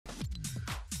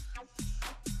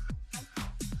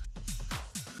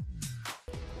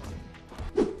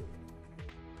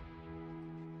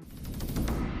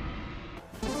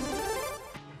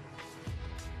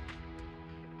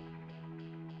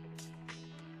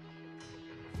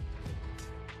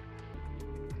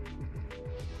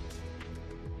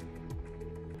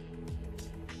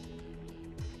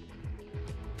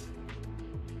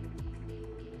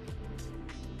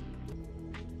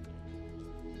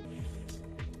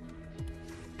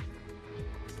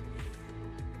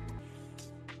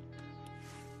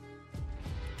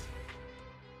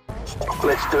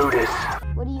Let's do this.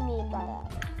 What do you mean by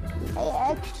that? Hey,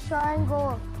 X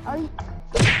triangle. Are you...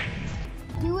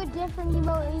 Do a different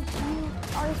emote if you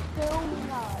are filming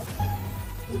us.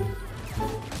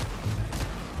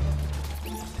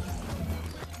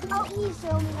 Oh, he's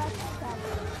filming us.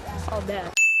 Oh,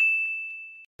 bad.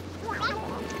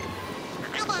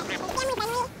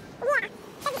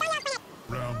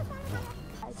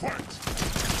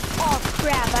 Oh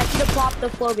crap, I should have popped the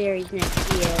flow berries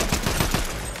next year.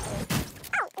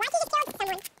 Oh, Rocky just killed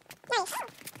someone. Nice.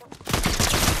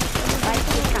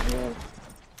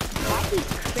 Rocky's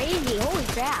crazy, holy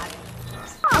crap.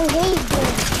 I hate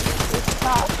this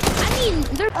stuff. I mean,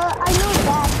 I know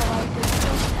that, but like,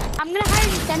 I'm gonna hire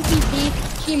this NPC,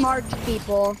 she marks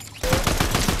people.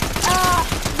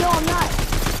 no, I'm not.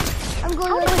 I'm going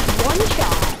How was one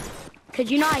shot? Could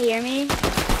you not hear me?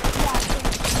 Yeah,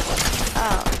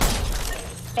 Oh.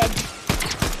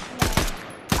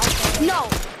 No!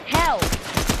 Help!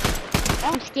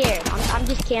 I'm scared. I'm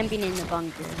just camping in the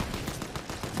bunker.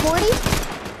 40?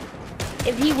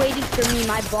 If he waiting for me,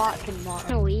 my bot can mark.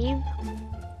 Can I leave?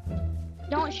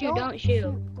 Don't shoot, don't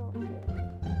shoot.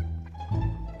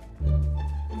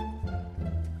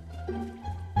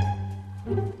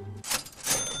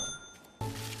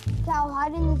 Cal,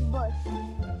 hide in this bush.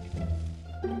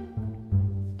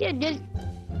 Dude,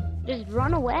 just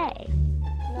run away.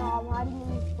 No, I'm hiding in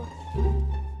this bush.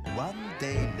 1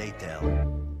 day later.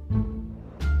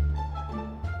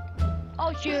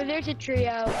 Oh shoot, there's a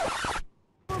trio.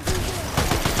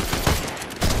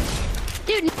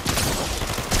 Dude,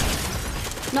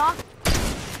 knock.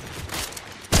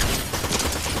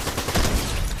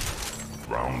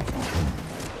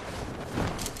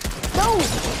 No!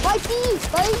 My team!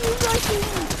 Why are you rushing me?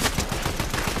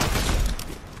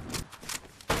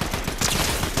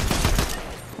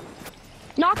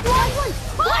 Knock one!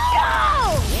 Let's go!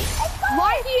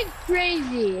 YT is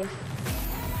crazy.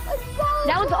 Let's go!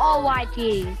 That was all YT.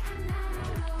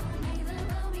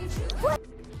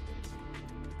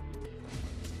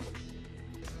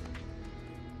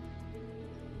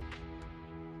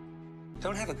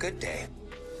 Don't have a good day.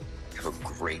 Have a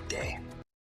great day.